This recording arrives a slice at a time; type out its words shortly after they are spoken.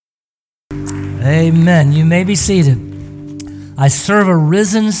Amen. You may be seated. I serve a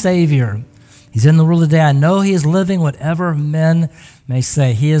risen Savior. He's in the world today. I know He is living, whatever men may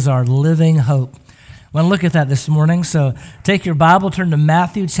say. He is our living hope. I want to look at that this morning. So take your Bible, turn to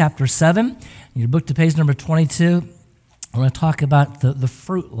Matthew chapter 7. Your book to page number 22. I want to talk about the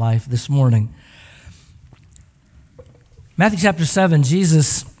fruit life this morning. Matthew chapter 7,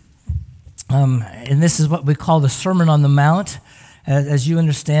 Jesus, and this is what we call the Sermon on the Mount. As you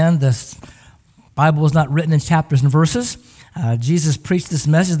understand, this Bible was not written in chapters and verses. Jesus preached this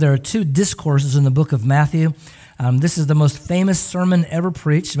message. There are two discourses in the book of Matthew. This is the most famous sermon ever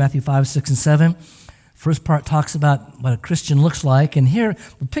preached, Matthew 5, 6, and 7. First part talks about what a Christian looks like, and here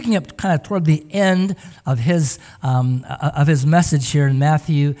we're picking up kind of toward the end of his message here in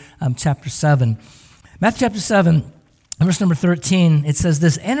Matthew chapter 7. Matthew chapter 7, verse number 13, it says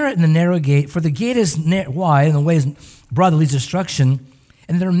this, "Enter in the narrow gate, for the gate is wide and the way is broad that leads to destruction,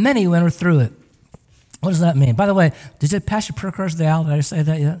 and there are many who enter through it." What does that mean? By the way, did you pass your prayer cards to the aisle? Did I say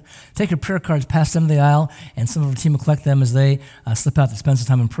that yet? Take your prayer cards, pass them to the aisle, and some of our team will collect them as they slip out to spend some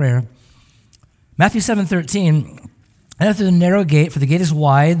time in prayer. Matthew 7:13, "Enter through the narrow gate, for the gate is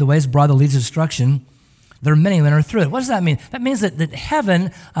wide, the way is broad that leads to destruction. There are many who enter through it." What does that mean? That means that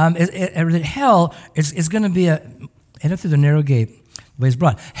heaven, that hell is going to be enter through the narrow gate, the way is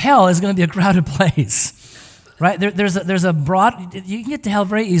broad. Hell is going to be a crowded place, right? There's a broad, you can get to hell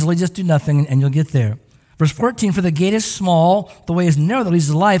very easily, just do nothing and you'll get there. Verse 14, "For the gate is small, the way is narrow that leads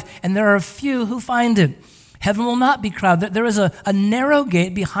to life, and there are few who find it." Heaven will not be crowded. There is a narrow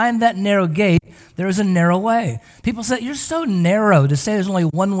gate. Behind that narrow gate, there is a narrow way. People say, "You're so narrow to say there's only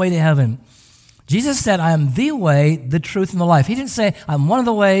one way to heaven." Jesus said, "I am the way, the truth, and the life." He didn't say, "I'm one of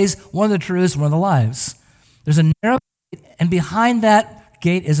the ways, one of the truths, one of the lives." There's a narrow gate, and behind that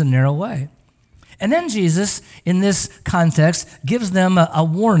gate is a narrow way. And then Jesus, in this context, gives them a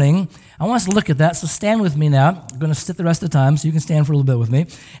warning. I want us to look at that, so stand with me now. I'm going to sit the rest of the time, so you can stand for a little bit with me.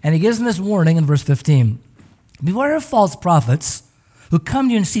 And he gives them this warning in verse 15. "Beware of false prophets who come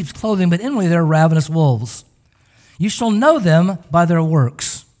to you in sheep's clothing, but inwardly they are ravenous wolves. You shall know them by their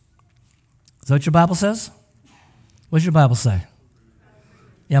works." Is that what your Bible says? What does your Bible say?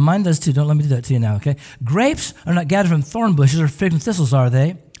 Yeah, mine does too. Don't let me do that to you now, okay? "Grapes are not gathered from thorn bushes, or figs from thistles, are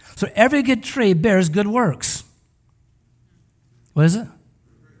they? So every good tree bears good works." What is it?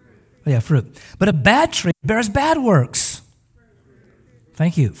 Oh yeah, fruit. "But a bad tree bears bad works."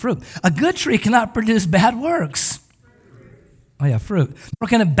 Thank you, fruit. "A good tree cannot produce bad works." Oh yeah, fruit. "Nor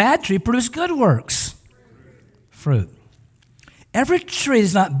can a bad tree produce good works." Fruit. "Every tree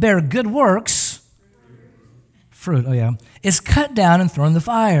does not bear good works." Fruit, oh yeah. "Is cut down and thrown in the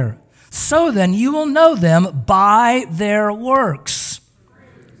fire. So then you will know them by their works."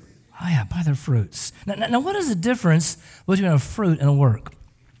 Oh yeah, by their fruits. Now what is the difference between a fruit and a work?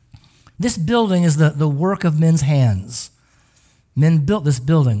 This building is the work of men's hands. Men built this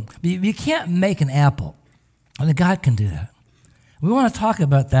building. But you can't make an apple. Only God can do that. We want to talk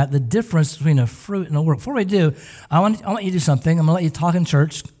about that, the difference between a fruit and a work. Before we do, I want you to do something. I'm going to let you talk in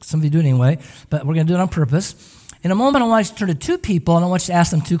church. Some of you do it anyway, but we're going to do it on purpose. In a moment, I want you to turn to two people, and I want you to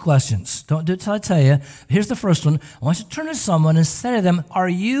ask them two questions. Don't do it till I tell you. Here's the first one. I want you to turn to someone and say to them, "Are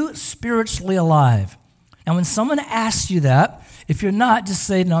you spiritually alive?" And when someone asks you that, if you're not, just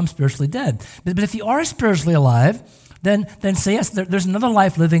say, "No, I'm spiritually dead." But if you are spiritually alive, then say, "Yes, there's another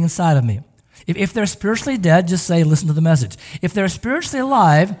life living inside of me." If they're spiritually dead, just say, "Listen to the message." If they're spiritually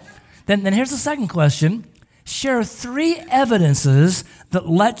alive, then here's the second question. Share 3 evidences that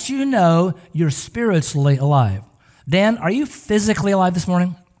let you know you're spiritually alive. Dan, are you physically alive this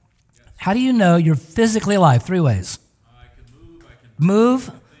morning? How do you know you're physically alive? 3 ways. I can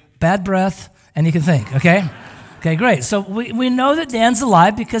move, bad breath, and you can think, okay? Okay, great. So we know that Dan's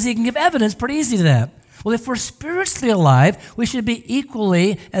alive because he can give evidence pretty easy to that. Well, if we're spiritually alive, we should be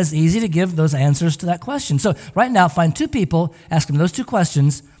equally as easy to give those answers to that question. So right now, find 2 people, ask them those 2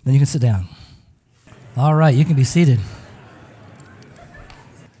 questions, then you can sit down. All right, you can be seated.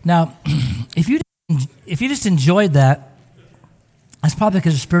 Now, if you just enjoyed that, that's probably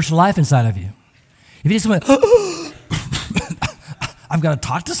because there's spiritual life inside of you. If you just went, "I've got to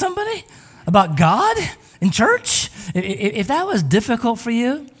talk to somebody about God in church," if that was difficult for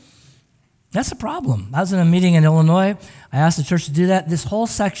you, that's a problem. I was in a meeting in Illinois. I asked the church to do that. This whole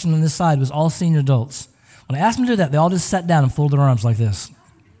section on this side was all senior adults. When I asked them to do that, they all just sat down and folded their arms like this.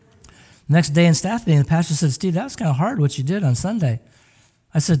 The next day in staff meeting, the pastor said, "Steve, that was kind of hard what you did on Sunday."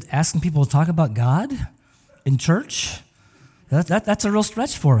 I said, "Asking people to talk about God in church? That's a real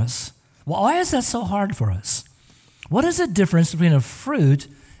stretch for us." Well, why is that so hard for us? What is the difference between a fruit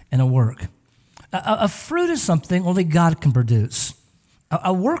and a work? A fruit is something only God can produce.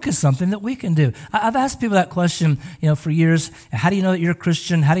 A work is something that we can do. I've asked people that question, for years. How do you know that you're a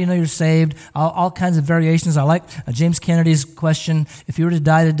Christian? How do you know you're saved? All kinds of variations. I like James Kennedy's question. If you were to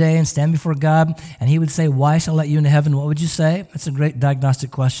die today and stand before God, and he would say, "Why shall I let you into heaven?" What would you say? That's a great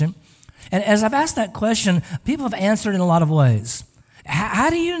diagnostic question. And as I've asked that question, people have answered in a lot of ways. How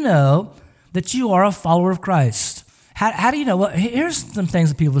do you know that you are a follower of Christ? How do you know? Well, here's some things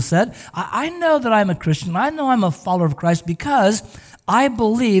that people have said. I know that I'm a Christian. I know I'm a follower of Christ because I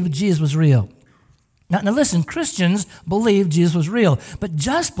believe Jesus was real. Now listen, Christians believe Jesus was real, but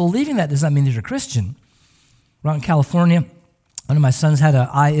just believing that does not mean that you're a Christian. We're out in California. One of my sons had an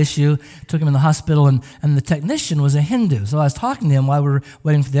eye issue, took him in the hospital, and the technician was a Hindu. So I was talking to him while we were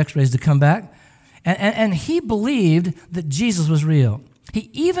waiting for the x-rays to come back, and he believed that Jesus was real. He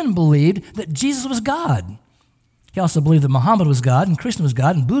even believed that Jesus was God. He also believed that Muhammad was God, and Krishna was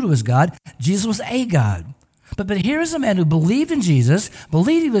God, and Buddha was God. Jesus was a God. But here's a man who believed in Jesus,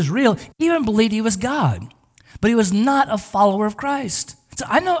 believed he was real, even believed he was God. But he was not a follower of Christ. So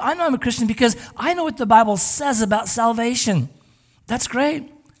I know I'm a Christian because I know what the Bible says about salvation. That's great.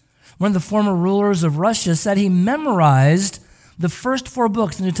 One of the former rulers of Russia said he memorized the first 4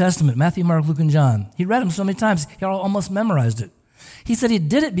 books in the New Testament, Matthew, Mark, Luke, and John. He read them so many times, he almost memorized it. He said he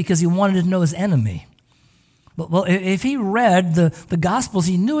did it because he wanted to know his enemy. Well, if he read the Gospels,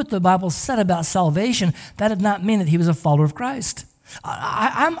 he knew what the Bible said about salvation. That did not mean that he was a follower of Christ.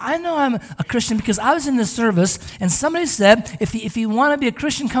 I know I'm a Christian because I was in the service and somebody said, if you want to be a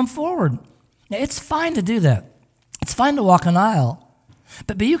Christian, come forward. Now, it's fine to do that. It's fine to walk an aisle.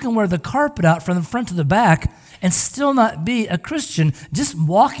 But you can wear the carpet out from the front to the back and still not be a Christian. Just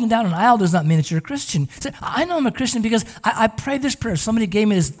walking down an aisle does not mean that you're a Christian. So I know I'm a Christian because I prayed this prayer. Somebody gave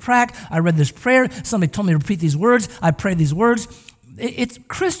me this tract. I read this prayer. Somebody told me to repeat these words. I prayed these words. It's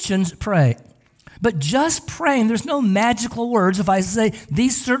Christians pray. But just praying, there's no magical words. If I say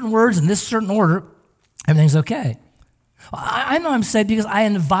these certain words in this certain order, everything's okay. I know I'm saved because I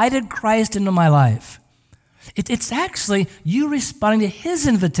invited Christ into my life. It's actually you responding to his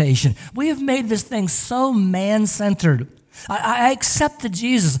invitation. We have made this thing so man-centered. I accepted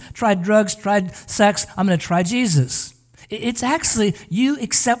Jesus, tried drugs, tried sex, I'm going to try Jesus. It's actually you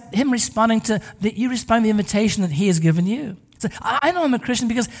accept him responding to the invitation that he has given you. So I know I'm a Christian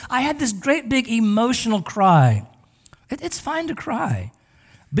because I had this great big emotional cry. It's fine to cry.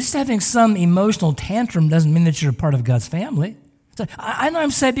 But just having some emotional tantrum doesn't mean that you're a part of God's family. So I know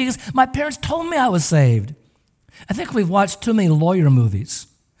I'm saved because my parents told me I was saved. I think we've watched too many lawyer movies.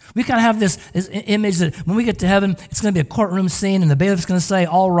 We kind of have this image that when we get to heaven, it's going to be a courtroom scene, and the bailiff's going to say,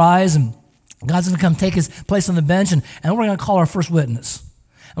 "All rise," and God's going to come take his place on the bench, and we're going to call our first witness.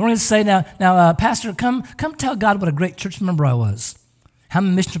 And we're going to say, now, Pastor, come tell God what a great church member I was. How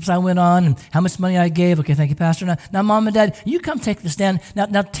many mission trips I went on, and how much money I gave. Okay, thank you, Pastor. Now, Mom and Dad, you come take the stand.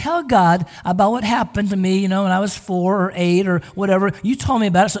 Now tell God about what happened to me, when I was 4 or 8 or whatever. You told me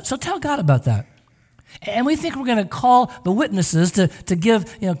about it, so tell God about that. And we think we're going to call the witnesses to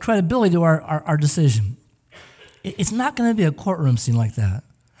give credibility to our decision. It's not going to be a courtroom scene like that.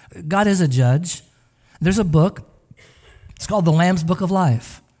 God is a judge. There's a book. It's called the Lamb's Book of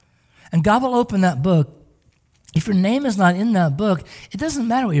Life. And God will open that book. If your name is not in that book, it doesn't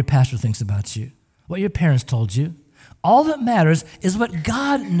matter what your pastor thinks about you, what your parents told you. All that matters is what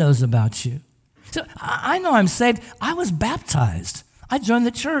God knows about you. So I know I'm saved. I was baptized. I joined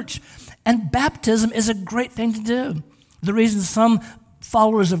the church. And baptism is a great thing to do. The reason some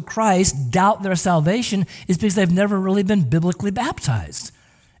followers of Christ doubt their salvation is because they've never really been biblically baptized.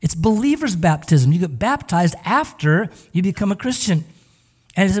 It's believer's baptism. You get baptized after you become a Christian.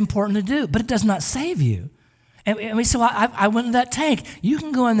 And it's important to do, but it does not save you. And we say, well, I went in that tank. You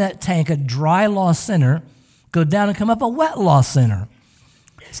can go in that tank, a dry lost sinner, go down and come up a wet lost sinner.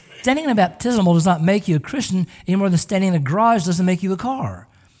 Standing in a baptismal does not make you a Christian any more than standing in a garage doesn't make you a car.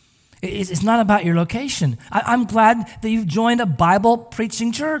 It's not about your location. I'm glad that you've joined a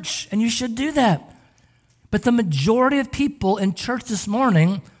Bible-preaching church, and you should do that. But the majority of people in church this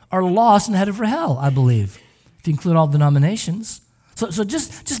morning are lost and headed for hell, I believe, if you include all denominations. So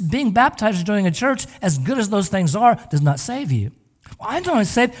just being baptized or joining a church, as good as those things are, does not save you. Well, I know I'm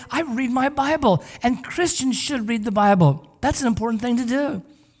saved. I read my Bible, and Christians should read the Bible. That's an important thing to do.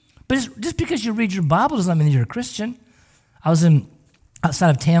 But just because you read your Bible does not mean you're a Christian. I was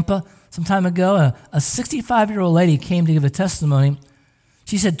outside of Tampa some time ago, a 65-year-old lady came to give a testimony.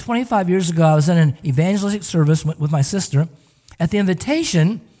 She said, 25 years ago, I was in an evangelistic service with my sister. At the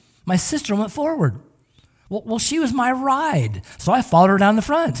invitation, my sister went forward. Well, she was my ride, so I followed her down the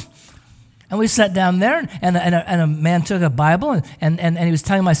front. And we sat down there, and a man took a Bible, and he was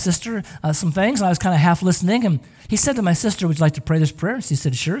telling my sister some things, and I was kind of half listening. And he said to my sister, "Would you like to pray this prayer?" She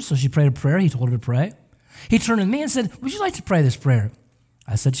said, "Sure." So she prayed a prayer. He told her to pray. He turned to me and said, "Would you like to pray this prayer?"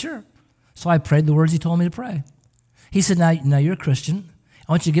 I said, "Sure." So I prayed the words he told me to pray. He said, now you're a Christian.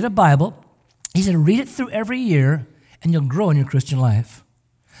 I want you to get a Bible. He said, read it through every year, and you'll grow in your Christian life.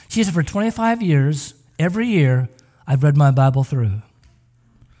 She said, for 25 years, every year, I've read my Bible through.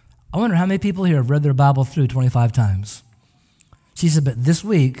 I wonder how many people here have read their Bible through 25 times. She said, but this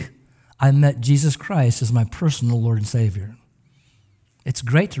week, I met Jesus Christ as my personal Lord and Savior. It's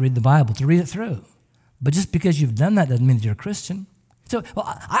great to read the Bible, to read it through. But just because you've done that doesn't mean that you're a Christian. So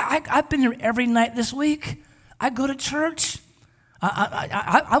I've been here every night this week. I go to church.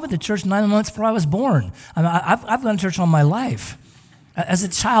 I went to church 9 months before I was born. I've gone to church all my life. As a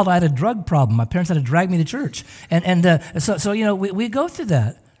child, I had a drug problem. My parents had to drag me to church. So we go through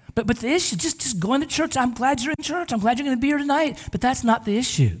that. But the issue, just going to church, I'm glad you're in church. I'm glad you're going to be here tonight. But that's not the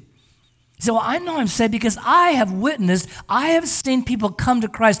issue. So I know I'm saved because I have witnessed, I have seen people come to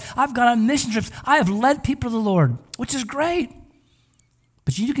Christ. I've gone on mission trips. I have led people to the Lord, which is great.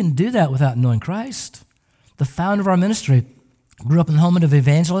 But you can do that without knowing Christ. The founder of our ministry grew up in the home of an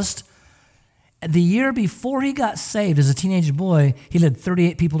evangelist. The year before he got saved as a teenage boy, he led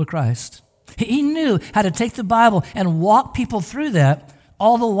 38 people to Christ. He knew how to take the Bible and walk people through that,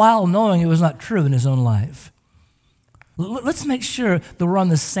 all the while knowing it was not true in his own life. Let's make sure that we're on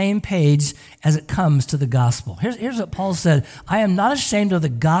the same page as it comes to the gospel. Here's what Paul said, I am not ashamed of the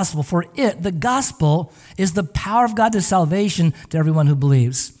gospel, for the gospel, is the power of God to salvation to everyone who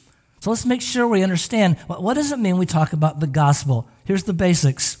believes. So let's make sure we understand, what does it mean when we talk about the gospel? Here's the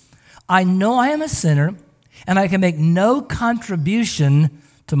basics. I know I am a sinner, and I can make no contribution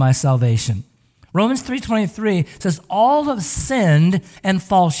to my salvation. Romans 3:23 says, all have sinned and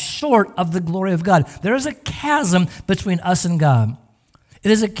fall short of the glory of God. There is a chasm between us and God.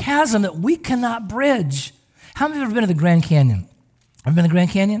 It is a chasm that we cannot bridge. How many of you have ever been to the Grand Canyon? Ever been to the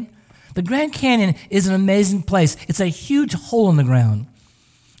Grand Canyon? The Grand Canyon is an amazing place. It's a huge hole in the ground.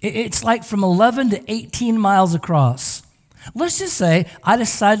 It's like from 11 to 18 miles across. Let's just say I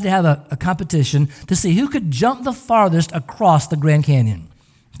decided to have a competition to see who could jump the farthest across the Grand Canyon.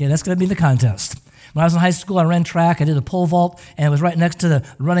 Yeah, that's going to be the contest. When I was in high school, I ran track. I did a pole vault, and it was right next to the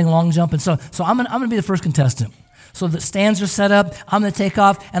running long jump. And so I'm going to be the first contestant. So the stands are set up. I'm going to take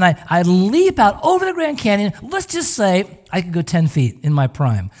off, and I leap out over the Grand Canyon. Let's just say I could go 10 feet in my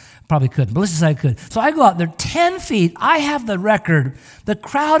prime. Probably couldn't, but let's just say I could. So I go out there 10 feet. I have the record. The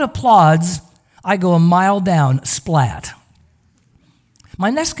crowd applauds. I go a mile down, splat. My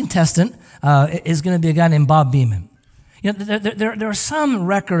next contestant is going to be a guy named Bob Beamon. You know, there are some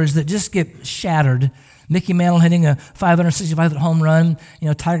records that just get shattered. Mickey Mantle hitting a 565-foot home run. You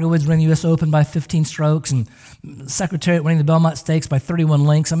know, Tiger Woods winning the U.S. Open by 15 strokes, and Secretariat winning the Belmont Stakes by 31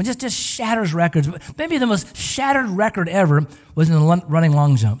 lengths. I mean, just shatters records. Maybe the most shattered record ever was in the running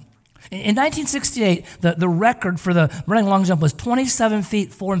long jump. In 1968, the record for the running long jump was 27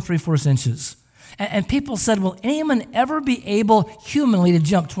 feet 4 3/4 inches. And people said, will anyone ever be able humanly to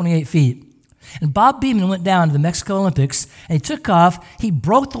jump 28 feet? And Bob Beamon went down to the Mexico Olympics, and he took off. He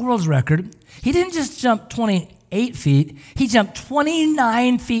broke the world's record. He didn't just jump 28 feet. He jumped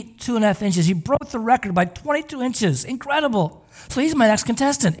 29 feet 2.5 inches. He broke the record by 22 inches. Incredible. So he's my next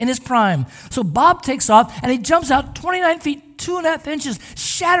contestant in his prime. So Bob takes off, and he jumps out 29 feet 2.5 inches,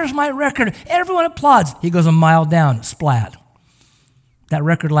 shatters my record. Everyone applauds. He goes a mile down, splat. That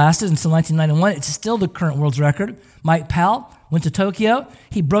record lasted until 1991. It's still the current world's record. Mike Powell went to Tokyo.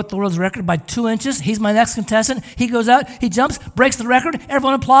 He broke the world's record by 2 inches. He's my next contestant. He goes out, he jumps, breaks the record.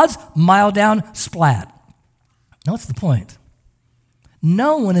 Everyone applauds. Mile down, splat. Now, what's the point?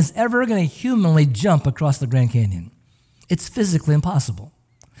 No one is ever going to humanly jump across the Grand Canyon. It's physically impossible.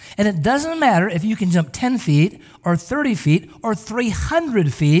 And it doesn't matter if you can jump 10 feet or 30 feet or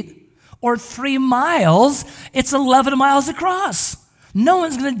 300 feet or 3 miles. It's 11 miles across. No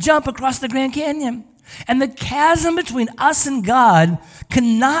one's going to jump across the Grand Canyon. And the chasm between us and God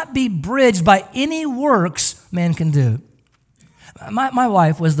cannot be bridged by any works man can do. My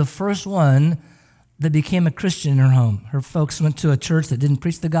wife was the first one that became a Christian in her home. Her folks went to a church that didn't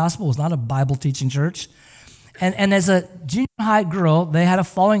preach the gospel. It was not a Bible-teaching church. And as a junior high girl, they had a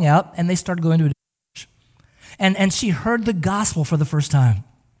falling out, and they started going to a church. And she heard the gospel for the first time.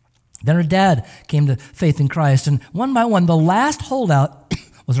 Then her dad came to faith in Christ. And one by one, the last holdout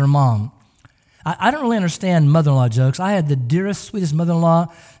was her mom. I don't really understand mother-in-law jokes. I had the dearest, sweetest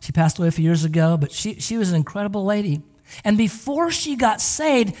mother-in-law. She passed away a few years ago, but she was an incredible lady. And before she got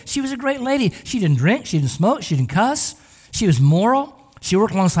saved, she was a great lady. She didn't drink, she didn't smoke, she didn't cuss. She was moral. She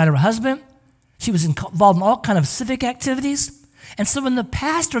worked alongside her husband. She was involved in all kind of civic activities. And so when the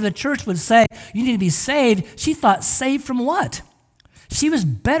pastor of the church would say, you need to be saved, she thought, saved from what? She was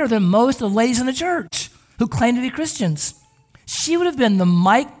better than most of the ladies in the church who claimed to be Christians. She would have been the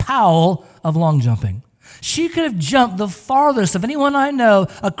Mike Powell of long jumping. She could have jumped the farthest of anyone I know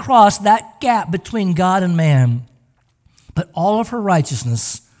across that gap between God and man. But all of her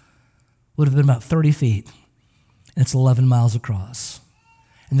righteousness would have been about 30 feet, and it's 11 miles across.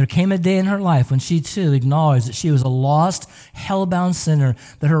 And there came a day in her life when she too acknowledged that she was a lost, hell-bound sinner,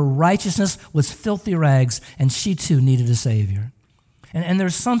 that her righteousness was filthy rags, and she too needed a Savior. And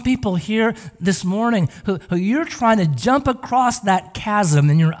there's some people here this morning who you're trying to jump across that chasm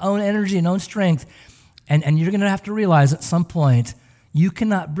in your own energy and own strength, and you're going to have to realize at some point you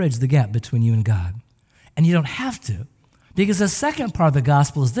cannot bridge the gap between you and God. And you don't have to. Because the second part of the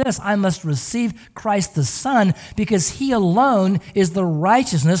gospel is this: I must receive Christ the Son because he alone is the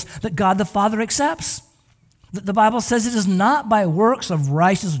righteousness that God the Father accepts. The Bible says it is not by works of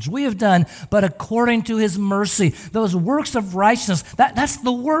righteousness which we have done, but according to his mercy. Those works of righteousness, that's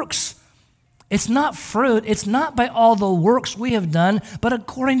the works. It's not fruit. It's not by all the works we have done, but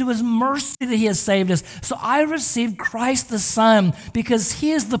according to his mercy that he has saved us. So I received Christ the Son because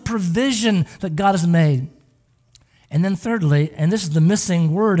he is the provision that God has made. And then thirdly, and this is the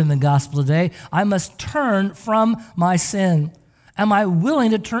missing word in the gospel today, I must turn from my sin. Am I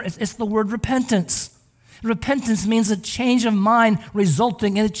willing to turn? It's the word repentance. Repentance means a change of mind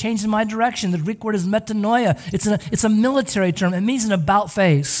resulting in a change in my direction. The Greek word is metanoia. It's a military term. It means an about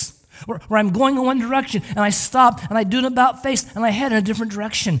face, where I'm going in one direction and I stop and I do an about face and I head in a different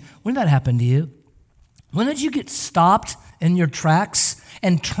direction. When did that happen to you? When did you get stopped in your tracks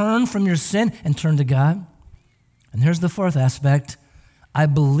and turn from your sin and turn to God? And here's the fourth aspect. I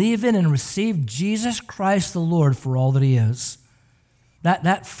believe in and receive Jesus Christ the Lord for all that he is.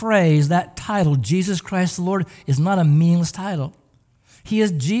 That phrase, that title, Jesus Christ the Lord, is not a meaningless title. He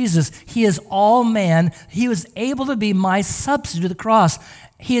is Jesus. He is all man. He was able to be my substitute at the cross.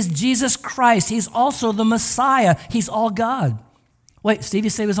 He is Jesus Christ. He's also the Messiah. He's all God. Wait, Steve, you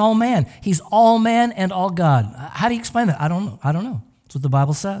say he was all man. He's all man and all God. How do you explain that? I don't know. That's what the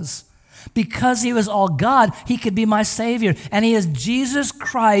Bible says. Because he was all God, he could be my Savior. And he is Jesus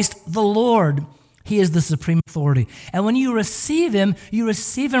Christ the Lord. He is the supreme authority. And when you receive him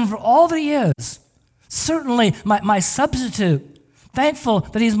for all that he is. Certainly my substitute. Thankful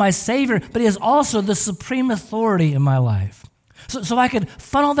that he's my Savior, but he is also the supreme authority in my life. So I could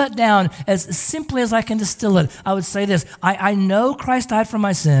funnel that down as simply as I can distill it. I would say this: I know Christ died for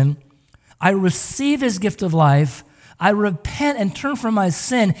my sin. I receive his gift of life. I repent and turn from my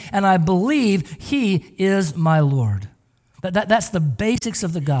sin, and I believe he is my Lord. That's the basics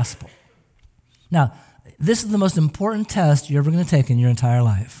of the gospel. Now, this is the most important test you're ever going to take in your entire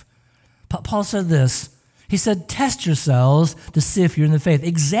life. Paul said this. He said, test yourselves to see if you're in the faith.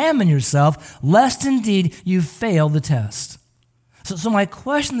 Examine yourself, lest indeed you fail the test. So my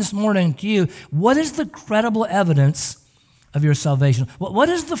question this morning to you, what is the credible evidence of your salvation? What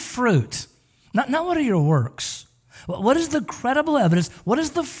is the fruit? Not what are your works. What is the credible evidence? What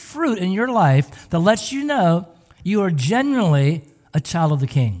is the fruit in your life that lets you know you are genuinely a child of the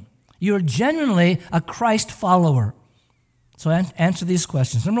King? You are genuinely a Christ follower. So answer these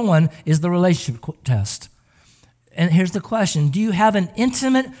questions. Number one is the relationship test. And here's the question. Do you have an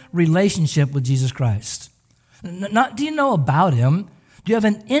intimate relationship with Jesus Christ? Not do you know about him? Do you have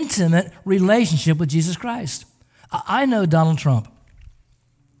an intimate relationship with Jesus Christ? I know Donald Trump.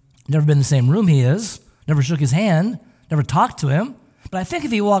 Never been in the same room he is. Never shook his hand. Never talked to him. But I think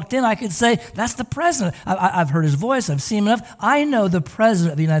if he walked in, I could say, that's the president. I've heard his voice. I've seen him enough. I know the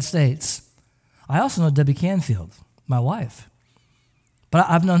president of the United States. I also know Debbie Canfield, my wife. But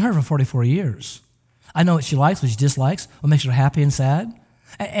I've known her for 44 years. I know what she likes, what she dislikes, what makes her happy and sad.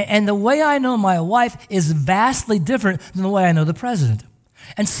 And the way I know my wife is vastly different than the way I know the president.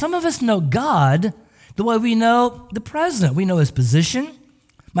 And some of us know God the way we know the president. We know his position,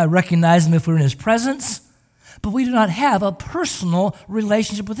 might recognize him if we're in his presence, but we do not have a personal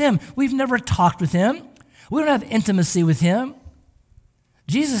relationship with him. We've never talked with him. We don't have intimacy with him.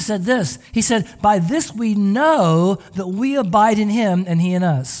 Jesus said this. He said, by this we know that we abide in him and he in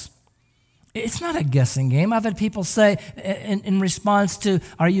us. It's not a guessing game. I've had people say in response to,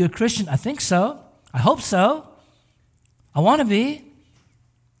 are you a Christian? I think so. I hope so. I want to be.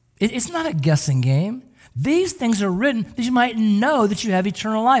 It's not a guessing game. These things are written that you might know that you have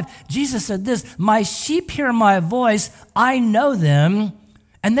eternal life. Jesus said this, my sheep hear my voice, I know them,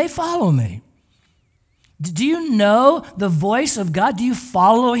 and they follow me. Do you know the voice of God? Do you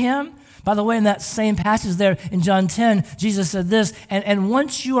follow him? By the way, in that same passage there in John 10, Jesus said this, and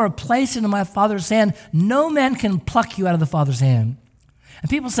once you are placed into my Father's hand, no man can pluck you out of the Father's hand. And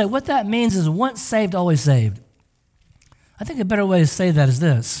people say what that means is once saved, always saved. I think a better way to say that is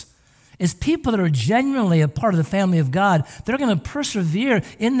this, is people that are genuinely a part of the family of God, they're going to persevere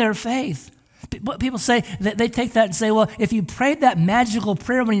in their faith. People say, that they take that and say, well, if you prayed that magical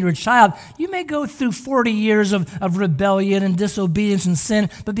prayer when you were a child, you may go through 40 years of rebellion and disobedience and sin,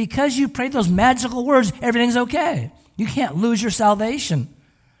 but because you prayed those magical words, everything's okay. You can't lose your salvation.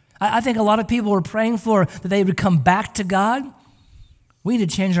 I think a lot of people were praying for that they would come back to God. We need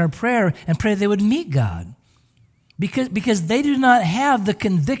to change our prayer and pray that they would meet God. Because they do not have the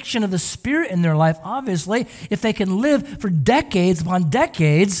conviction of the Spirit in their life, obviously, if they can live for decades upon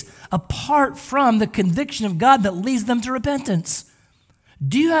decades apart from the conviction of God that leads them to repentance.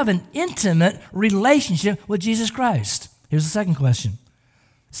 Do you have an intimate relationship with Jesus Christ? Here's the second question.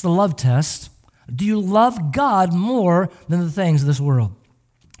 It's the love test. Do you love God more than the things of this world?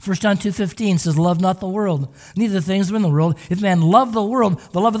 1 John 2:15 says, love not the world, neither the things that are in the world. If man love the world,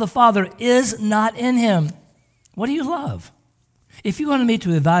 the love of the Father is not in him. What do you love? If you wanted me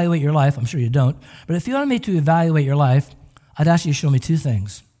to evaluate your life, I'm sure you don't, but if you wanted me to evaluate your life, I'd ask you to show me two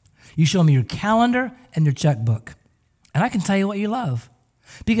things. You show me your calendar and your checkbook, and I can tell you what you love.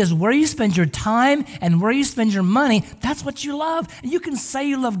 Because where you spend your time and where you spend your money, that's what you love. And you can say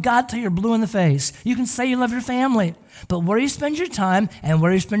you love God till you're blue in the face. You can say you love your family. But where you spend your time and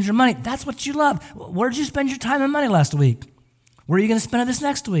where you spend your money, that's what you love. Where did you spend your time and money last week? Where are you going to spend it this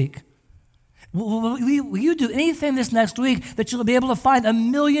next week? Will you do anything this next week that you'll be able to find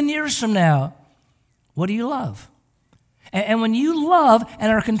 1,000,000 years from now? What do you love? And when you love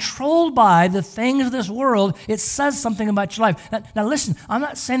and are controlled by the things of this world, it says something about your life. Now listen, I'm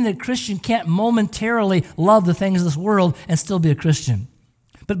not saying that a Christian can't momentarily love the things of this world and still be a Christian.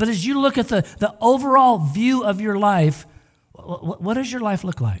 But as you look at the overall view of your life, what does your life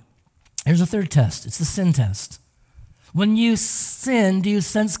look like? Here's a third test. It's the sin test. When you sin, do you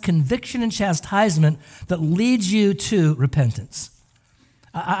sense conviction and chastisement that leads you to repentance?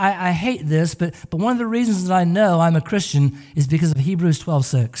 I hate this, but one of the reasons that I know I'm a Christian is because of Hebrews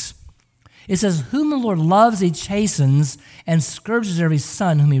 12:6. It says, whom the Lord loves, he chastens, and scourges every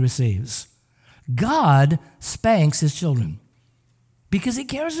son whom he receives. God spanks his children because he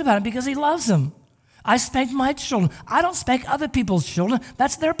cares about them, because he loves them. I spank my children. I don't spank other people's children.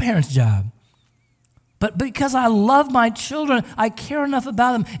 That's their parents' job. But because I love my children, I care enough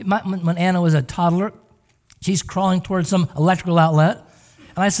about them. When Anna was a toddler, she's crawling towards some electrical outlet.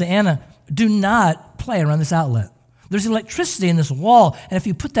 And I say, Anna, do not play around this outlet. There's electricity in this wall. And if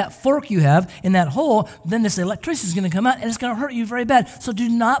you put that fork you have in that hole, then this electricity is going to come out and it's going to hurt you very bad. So do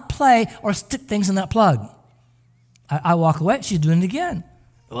not play or stick things in that plug. I walk away. She's doing it again.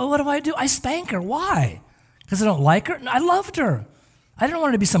 Well, what do? I spank her. Why? Because I don't like her? I loved her. I didn't want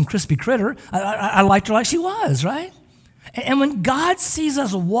her to be some crispy critter. I liked her like she was, right? And when God sees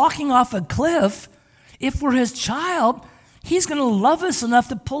us walking off a cliff, if we're his child, he's going to love us enough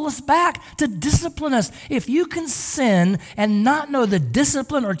to pull us back, to discipline us. If you can sin and not know the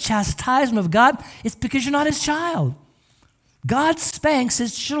discipline or chastisement of God, it's because you're not his child. God spanks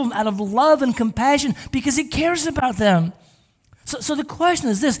his children out of love and compassion because he cares about them. So the question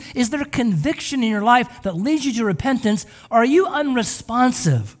is this, is there a conviction in your life that leads you to repentance, or are you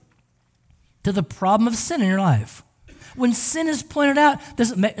unresponsive to the problem of sin in your life? When sin is pointed out,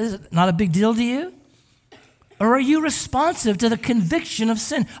 is it not a big deal to you? Or are you responsive to the conviction of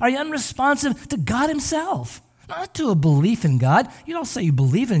sin? Are you unresponsive to God himself? Not to a belief in God. You don't say you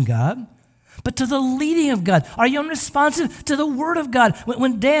believe in God, but to the leading of God. Are you unresponsive to the word of God?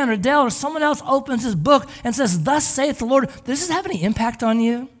 When Dan or Dale or someone else opens his book and says, thus saith the Lord, does this have any impact on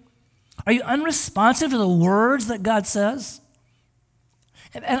you? Are you unresponsive to the words that God says?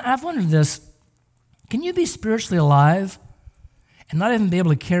 And I've wondered this, can you be spiritually alive and not even be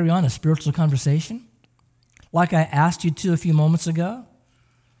able to carry on a spiritual conversation? Like I asked you to a few moments ago?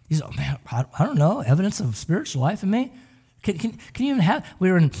 You said, oh man, I don't know, evidence of spiritual life in me? Can you even have,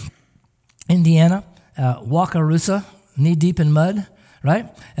 we were in Indiana, Wakarusa, knee-deep in mud, right,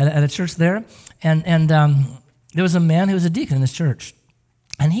 at a church there. And there was a man who was a deacon in this church,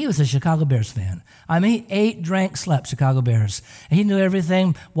 and he was a Chicago Bears fan. I mean, he ate, drank, slept Chicago Bears. And he knew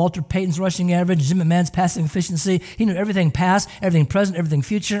everything, Walter Payton's rushing average, Jim McMahon's passing efficiency. He knew everything past, everything present, everything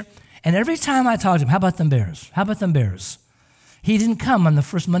future. And every time I talked to him, how about them Bears? How about them Bears? He didn't come on the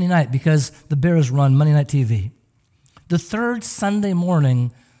first Monday night because the Bears run Monday Night TV. The third Sunday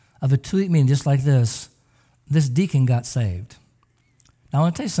morning of a 2-week meeting just like this deacon got saved. Now, I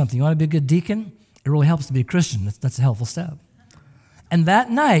want to tell you something. You want to be a good deacon? It really helps to be a Christian. That's a helpful step. And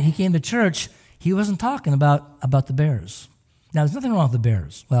that night he came to church, he wasn't talking about the Bears. Now, there's nothing wrong with the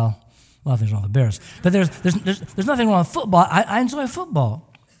Bears. Well, a lot of things wrong with the Bears. But there's nothing wrong with football. I enjoy football.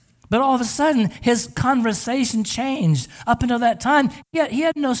 But all of a sudden, his conversation changed. Up until that time, he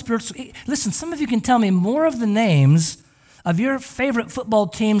had no spiritual... Listen, some of you can tell me more of the names of your favorite football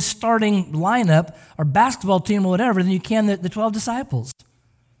team's starting lineup or basketball team or whatever than you can the 12 disciples.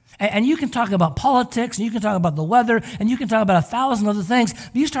 And you can talk about politics, and you can talk about the weather, and you can talk about 1,000 other things.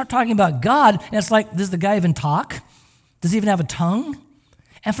 But you start talking about God, and it's like, does the guy even talk? Does he even have a tongue?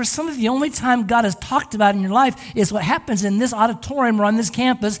 And for some of you, the only time God is talked about in your life is what happens in this auditorium or on this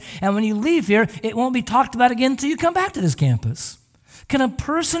campus. And when you leave here, it won't be talked about again until you come back to this campus. Can a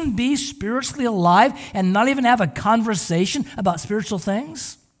person be spiritually alive and not even have a conversation about spiritual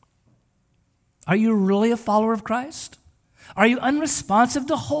things? Are you really a follower of Christ? Are you unresponsive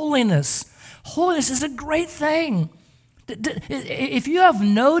to holiness? Holiness is a great thing. If you have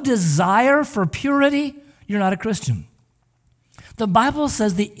no desire for purity, you're not a Christian. The Bible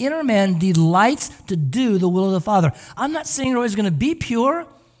says the inner man delights to do the will of the Father. I'm not saying you're always going to be pure,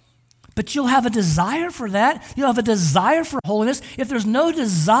 but you'll have a desire for that. You'll have a desire for holiness. If there's no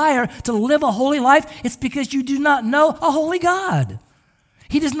desire to live a holy life, it's because you do not know a holy God.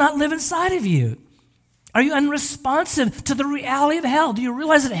 He does not live inside of you. Are you unresponsive to the reality of hell? Do you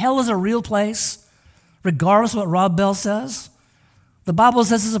realize that hell is a real place, regardless of what Rob Bell says? The Bible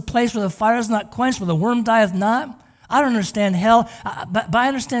says it's a place where the fire is not quenched, where the worm dieth not. I don't understand hell, but I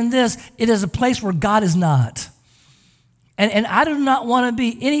understand this. It is a place where God is not. And I do not want to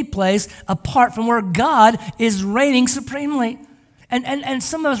be any place apart from where God is reigning supremely. And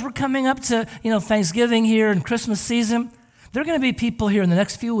some of us, we're coming up to Thanksgiving here and Christmas season. There are going to be people here in the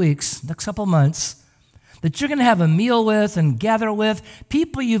next few weeks, next couple months, that you're going to have a meal with and gather with,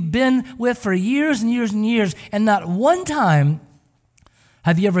 people you've been with for years and years and years, and not one time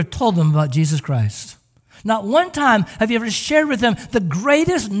have you ever told them about Jesus Christ. Not one time have you ever shared with them the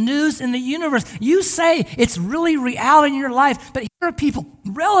greatest news in the universe. You say it's really reality in your life, but here are people,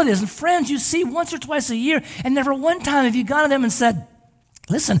 relatives and friends you see once or twice a year, and never one time have you gone to them and said,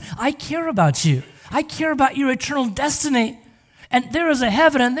 listen, I care about you. I care about your eternal destiny. And there is a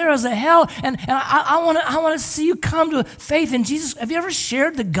heaven and there is a hell, and I want to see you come to faith in Jesus. Have you ever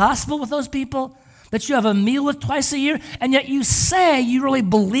shared the gospel with those people that you have a meal with twice a year, and yet you say you really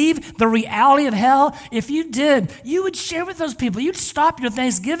believe the reality of hell? If you did, you would share with those people. You'd stop your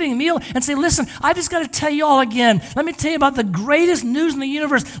Thanksgiving meal and say, listen, I just got to tell you all again. Let me tell you about the greatest news in the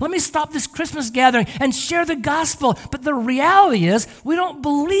universe. Let me stop this Christmas gathering and share the gospel. But the reality is we don't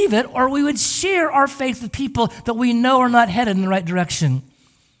believe it, or we would share our faith with people that we know are not headed in the right direction.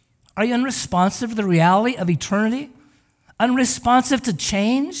 Are you unresponsive to the reality of eternity? Unresponsive to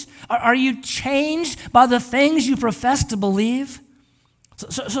change? Are you changed by the things you profess to believe?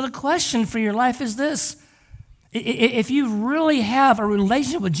 So the question for your life is this. If you really have a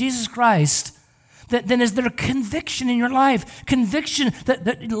relationship with Jesus Christ, then is there conviction in your life? Conviction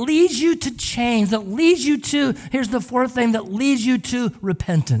that leads you to change, that leads you to, here's the fourth thing, that leads you to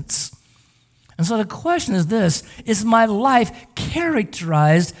repentance. And so the question is this: is my life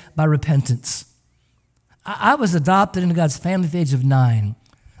characterized by repentance? I was adopted into God's family at the age of 9.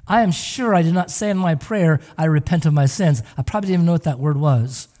 I am sure I did not say in my prayer, I repent of my sins. I probably didn't even know what that word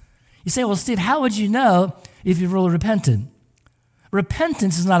was. You say, well, Steve, how would you know if you've really repented?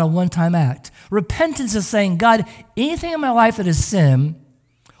 Repentance is not a one-time act. Repentance is saying, God, anything in my life that is sin,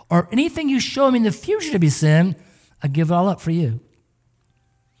 or anything you show me in the future to be sin, I give it all up for you.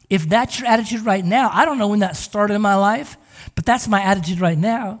 If that's your attitude right now, I don't know when that started in my life, but that's my attitude right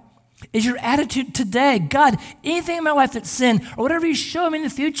now. Is your attitude today, God, anything in my life that's sin, or whatever you show me in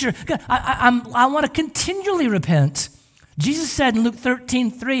the future, God, I want to continually repent. Jesus said in Luke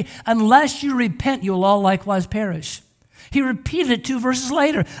 13:3, unless you repent, you'll all likewise perish. He repeated it 2 verses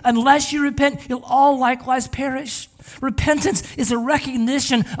later, unless you repent, you'll all likewise perish. Repentance is a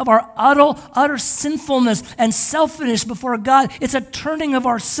recognition of our utter sinfulness and selfishness before God. It's a turning of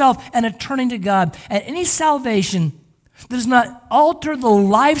ourself and a turning to God. And any salvation that does not alter the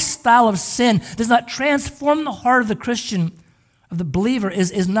lifestyle of sin, does not transform the heart of the Christian, of the believer,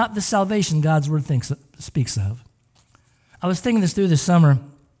 is not the salvation God's word speaks of. I was thinking this through this summer.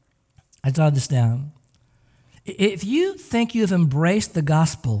 I jotted this down. If you think you have embraced the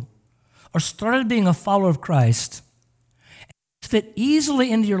gospel or started being a follower of Christ, fit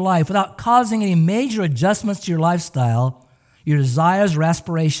easily into your life without causing any major adjustments to your lifestyle, your desires or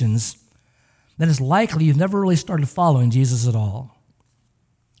aspirations, then it's likely you've never really started following Jesus at all.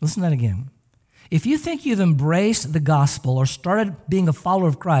 Listen to that again. If you think you've embraced the gospel or started being a follower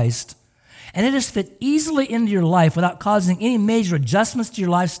of Christ, and it has fit easily into your life without causing any major adjustments to your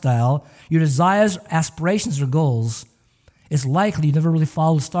lifestyle, your desires, aspirations, or goals, it's likely you never really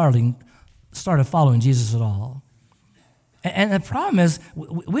started following Jesus at all. And the problem is,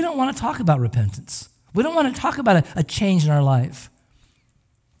 we don't want to talk about repentance. We don't want to talk about a change in our life.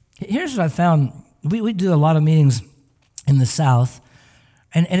 Here's what I found. We do a lot of meetings in the South,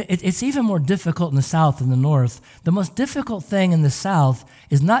 and it's even more difficult in the South than the North. The most difficult thing in the South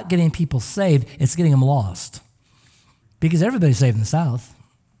is not getting people saved, it's getting them lost. Because everybody's saved in the South.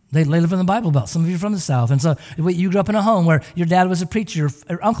 They live in the Bible Belt. Some of you are from the South. And so you grew up in a home where your dad was a preacher,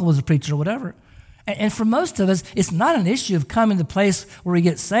 or uncle was a preacher, or whatever. And for most of us, it's not an issue of coming to the place where we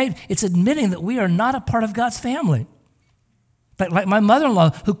get saved. It's admitting that we are not a part of God's family. Like my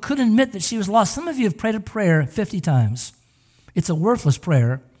mother-in-law, who couldn't admit that she was lost. Some of you have prayed a prayer 50 times. It's a worthless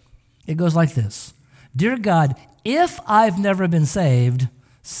prayer. It goes like this. Dear God, if I've never been saved,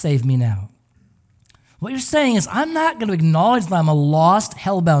 save me now. What you're saying is, I'm not going to acknowledge that I'm a lost,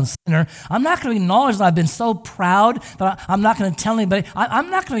 hell-bound sinner. I'm not going to acknowledge that I've been so proud that I'm not going to tell anybody.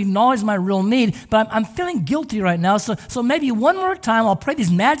 I'm not going to acknowledge my real need, but I'm feeling guilty right now. So maybe one more time I'll pray these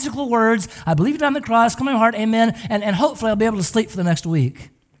magical words. I believe it on the cross, come in my heart, amen, and hopefully I'll be able to sleep for the next week.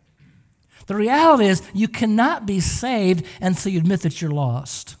 The reality is, you cannot be saved until you admit that you're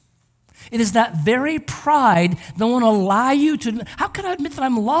lost. It is that very pride that won't allow you to. How can I admit that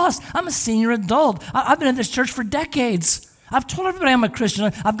I'm lost? I'm a senior adult. I've been in this church for decades. I've told everybody I'm a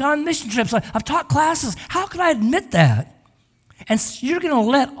Christian. I've gone on mission trips. I've taught classes. How can I admit that? And so you're going to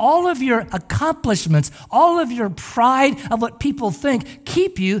let all of your accomplishments, all of your pride of what people think,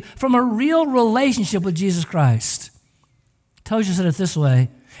 keep you from a real relationship with Jesus Christ. Tozer said it this way: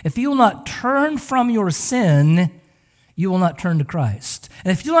 if you will not turn from your sin, you will not turn to Christ.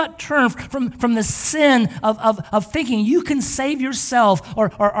 And if you do not turn from the sin of thinking you can save yourself,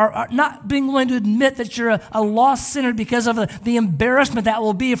 or not being willing to admit that you're a lost sinner because of the embarrassment that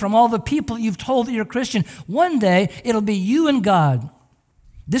will be from all the people you've told that you're a Christian, one day it'll be you and God.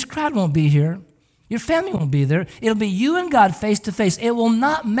 This crowd won't be here. Your family won't be there. It'll be you and God face to face. It will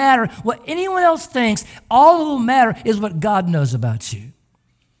not matter what anyone else thinks. All that will matter is what God knows about you.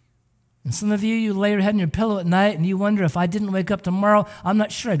 And some of you lay your head on your pillow at night and you wonder, if I didn't wake up tomorrow, I'm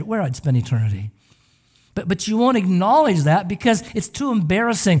not sure where I'd spend eternity. But you won't acknowledge that because it's too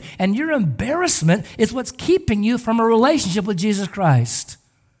embarrassing. And your embarrassment is what's keeping you from a relationship with Jesus Christ.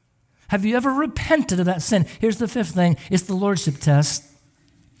 Have you ever repented of that sin? Here's the fifth thing. It's the lordship test.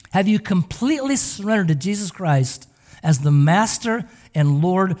 Have you completely surrendered to Jesus Christ as the master and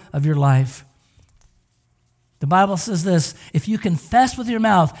Lord of your life? The Bible says this: if you confess with your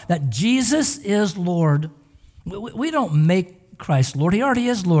mouth that Jesus is Lord, we don't make Christ Lord. He already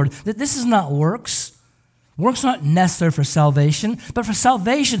is Lord. This is not works. Works are not necessary for salvation, but for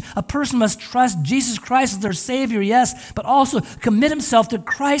salvation, a person must trust Jesus Christ as their Savior, yes, but also commit himself to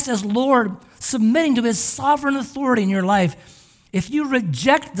Christ as Lord, submitting to his sovereign authority in your life. If you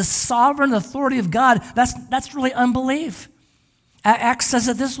reject the sovereign authority of God, that's really unbelief. Acts says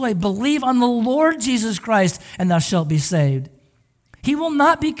it this way: believe on the Lord Jesus Christ and thou shalt be saved. He will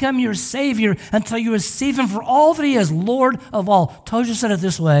not become your Savior until you receive him for all that he is, Lord of all. Tozer said it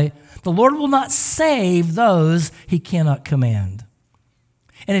this way: the Lord will not save those he cannot command.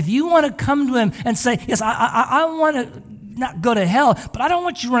 And if you want to come to him and say, yes, I want to not go to hell, but I don't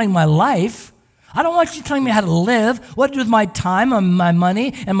want you running my life. I don't want you telling me how to live, what to do with my time and my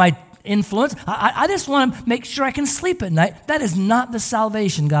money and my influence. I just want to make sure I can sleep at night. That is not the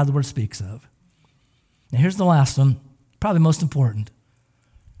salvation God's word speaks of. Now here's the last one, probably most important.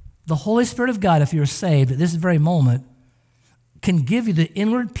 The Holy Spirit of God, if you're saved at this very moment, can give you the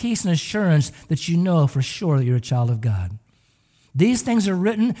inward peace and assurance that you know for sure that you're a child of God. These things are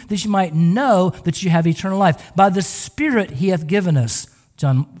written that you might know that you have eternal life. By the Spirit he hath given us,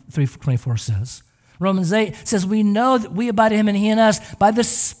 John 3:24 says. Romans 8 says, we know that we abide in him and he in us. By the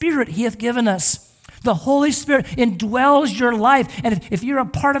Spirit he hath given us. The Holy Spirit indwells your life. And if you're a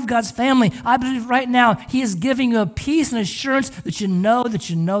part of God's family, I believe right now he is giving you a peace and assurance that you know,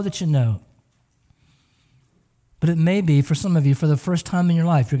 that you know, that you know. But it may be, for some of you, for the first time in your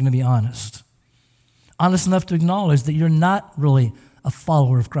life, you're going to be honest. Honest enough to acknowledge that you're not really a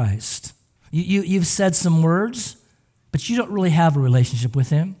follower of Christ. You've said some words, but you don't really have a relationship with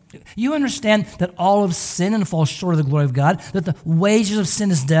him. You understand that all of sin and fall short of the glory of God, that the wages of sin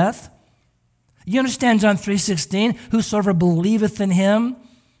is death. You understand John 3:16, whosoever believeth in him.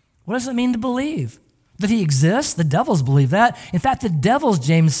 What does it mean to believe? That he exists? The devils believe that. In fact, the devils,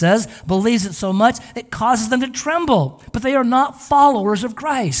 James says, believes it so much it causes them to tremble. But they are not followers of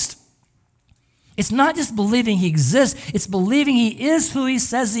Christ. It's not just believing he exists, it's believing he is who he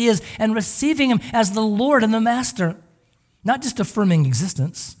says he is and receiving him as the Lord and the Master, not just affirming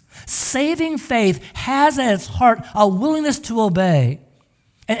existence. Saving faith has at its heart a willingness to obey.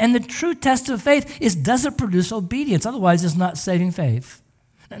 And the true test of faith is, does it produce obedience? Otherwise, it's not saving faith.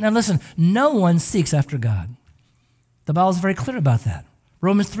 Now listen, no one seeks after God. The Bible is very clear about that.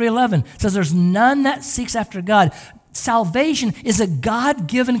 Romans 3:11 says there's none that seeks after God. Salvation is a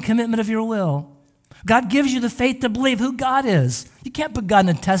God-given commitment of your will. God gives you the faith to believe who God is. You can't put God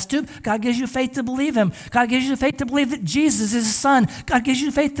in a test tube. God gives you faith to believe him. God gives you the faith to believe that Jesus is his son. God gives you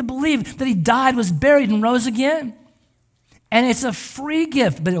the faith to believe that he died, was buried, and rose again. And it's a free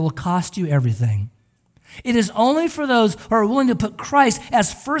gift, but it will cost you everything. It is only for those who are willing to put Christ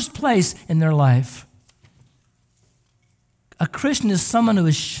as first place in their life. A Christian is someone who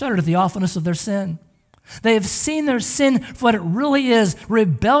is shuddered at the awfulness of their sin. They have seen their sin for what it really is,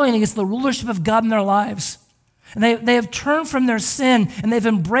 rebelling against the rulership of God in their lives. And they have turned from their sin, and they've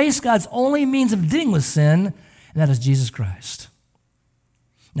embraced God's only means of dealing with sin, and that is Jesus Christ.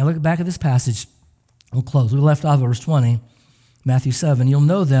 Now look back at this passage. We'll close. We left off at verse 20, Matthew 7. You'll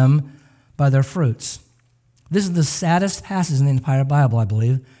know them by their fruits. This is the saddest passage in the entire Bible, I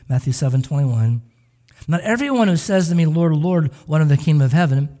believe, Matthew 7:21. Not everyone who says to me, Lord, Lord, will enter the kingdom of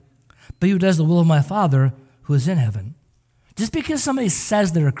heaven, but he who does the will of my Father who is in heaven. Just because somebody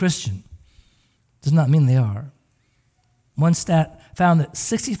says they're a Christian does not mean they are. One stat found that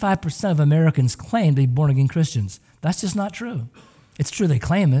 65% of Americans claim to be born-again Christians. That's just not true. It's true they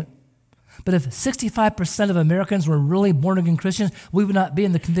claim it. But if 65% of Americans were really born-again Christians, we would not be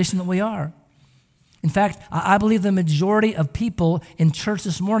in the condition that we are. In fact, I believe the majority of people in church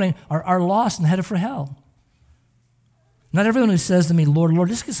this morning are lost and headed for hell. Not everyone who says to me, Lord, Lord,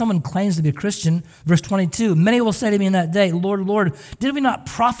 just because someone claims to be a Christian, verse 22, many will say to me in that day, Lord, Lord, did we not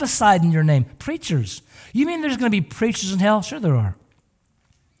prophesy in your name? Preachers. You mean there's going to be preachers in hell? Sure there are.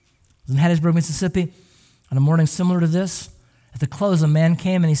 I was in Hattiesburg, Mississippi, on a morning similar to this. At the close, a man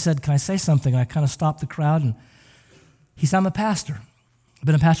came and he said, can I say something? I kind of stopped the crowd, and he said, I'm a pastor. I've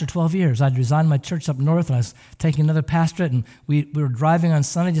been a pastor 12 years. I'd resigned my church up north, and I was taking another pastorate, and we were driving on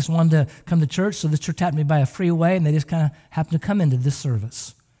Sunday, just wanted to come to church, so this church happened to be by a freeway, and they just kind of happened to come into this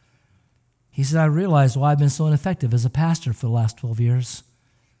service. He said, I realized why I've been so ineffective as a pastor for the last 12 years.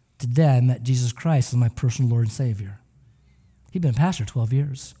 Today, I met Jesus Christ as my personal Lord and Savior. He'd been a pastor 12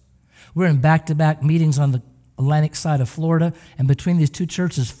 years. We're in back-to-back meetings on the Atlantic side of Florida, and between these two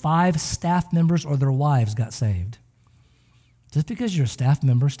churches, 5 staff members or their wives got saved. Just because you're a staff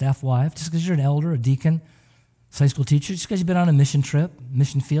member, staff wife, just because you're an elder, a deacon, Sunday school teacher, just because you've been on a mission trip,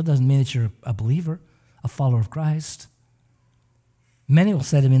 mission field, doesn't mean that you're a believer, a follower of Christ. Many will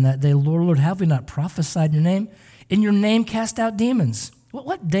say to me in that day, Lord, Lord, have we not prophesied in your name? In your name cast out demons.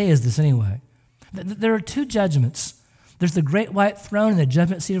 What day is this anyway? There are 2 judgments. There's the great white throne and the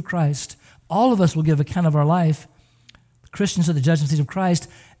judgment seat of Christ. All of us will give account of our life. Christians are the judgment seat of Christ,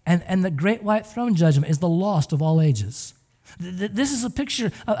 and the great white throne judgment is the lost of all ages. This is a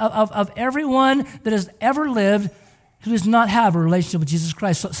picture of everyone that has ever lived who does not have a relationship with Jesus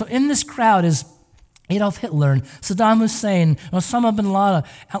Christ. So in this crowd is Adolf Hitler and Saddam Hussein, Osama bin Laden,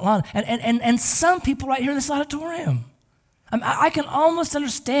 and some people right here in this auditorium. I can almost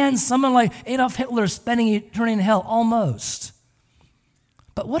understand someone like Adolf Hitler spending eternity in hell, almost.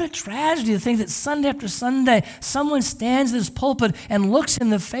 But what a tragedy to think that Sunday after Sunday, someone stands in this pulpit and looks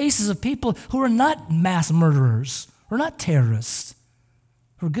in the faces of people who are not mass murderers, who are not terrorists,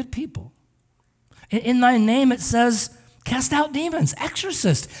 who are good people. In thy name, it says, cast out demons,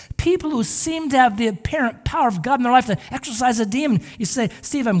 exorcists, people who seem to have the apparent power of God in their life to exorcise a demon. You say,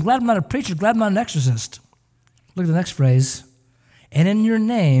 Steve, I'm glad I'm not a preacher, glad I'm not an exorcist. Look at the next phrase. And in your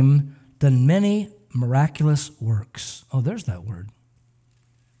name, done many miraculous works. Oh, there's that word.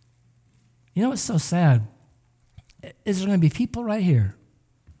 You know what's so sad? Is there going to be people right here,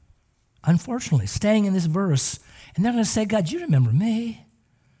 unfortunately, standing in this verse, and they're going to say, God, you remember me.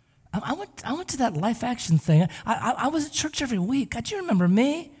 I went to that Life Action thing. I was at church every week. God, you remember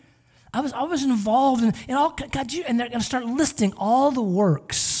me? I was involved in all, God, you, and they're going to start listing all the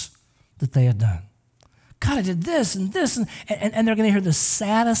works that they had done. God, I did this and this, and they're going to hear the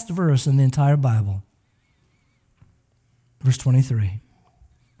saddest verse in the entire Bible. Verse 23.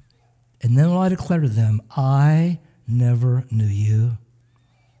 And then will I declare to them, I never knew you.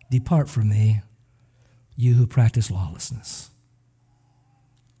 Depart from me, you who practice lawlessness.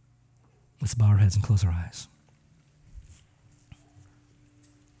 Let's bow our heads and close our eyes.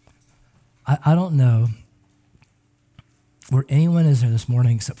 I don't know where anyone is here this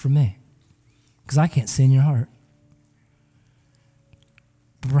morning except for me, because I can't see in your heart.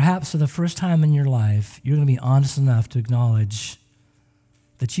 perhaps for the first time in your life, you're going to be honest enough to acknowledge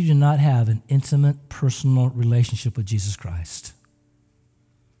that you do not have an intimate, personal relationship with Jesus Christ.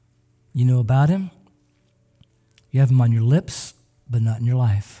 You know about him. You have him on your lips, but not in your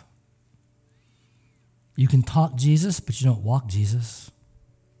life. You can talk Jesus, but you don't walk Jesus.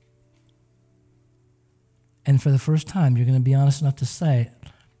 And for the first time, you're going to be honest enough to say,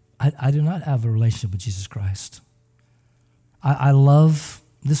 I do not have a relationship with Jesus Christ. I love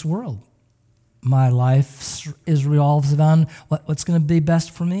this world. My life revolves around what's going to be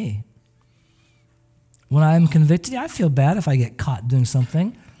best for me. When I'm convicted, I feel bad if I get caught doing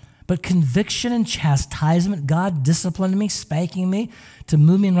something. But conviction and chastisement, God disciplining me, spanking me to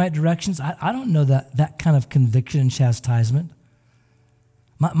move me in right directions, I don't know that kind of conviction and chastisement.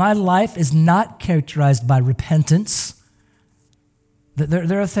 My life is not characterized by repentance.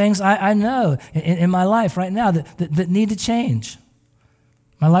 There are things I know in my life right now that need to change.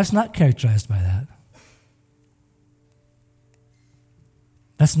 My life's not characterized by that.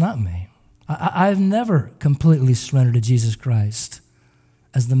 That's not me. I've never completely surrendered to Jesus Christ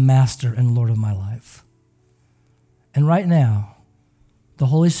as the master and Lord of my life. And right now, the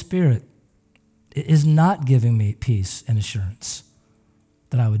Holy Spirit is not giving me peace and assurance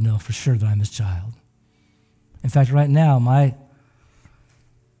that I would know for sure that I'm his child. In fact, right now, my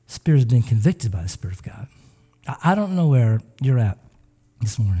spirit is being convicted by the Spirit of God. I don't know where you're at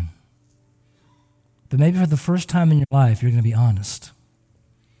this morning, but maybe for the first time in your life, you're going to be honest.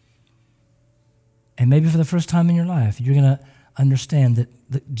 And maybe for the first time in your life, you're going to understand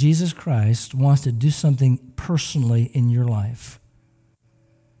that Jesus Christ wants to do something personally in your life.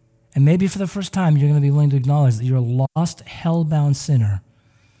 And maybe for the first time, you're going to be willing to acknowledge that you're a lost, hell-bound sinner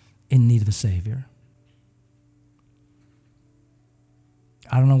in need of a Savior.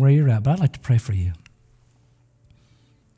 I don't know where you're at, but I'd like to pray for you.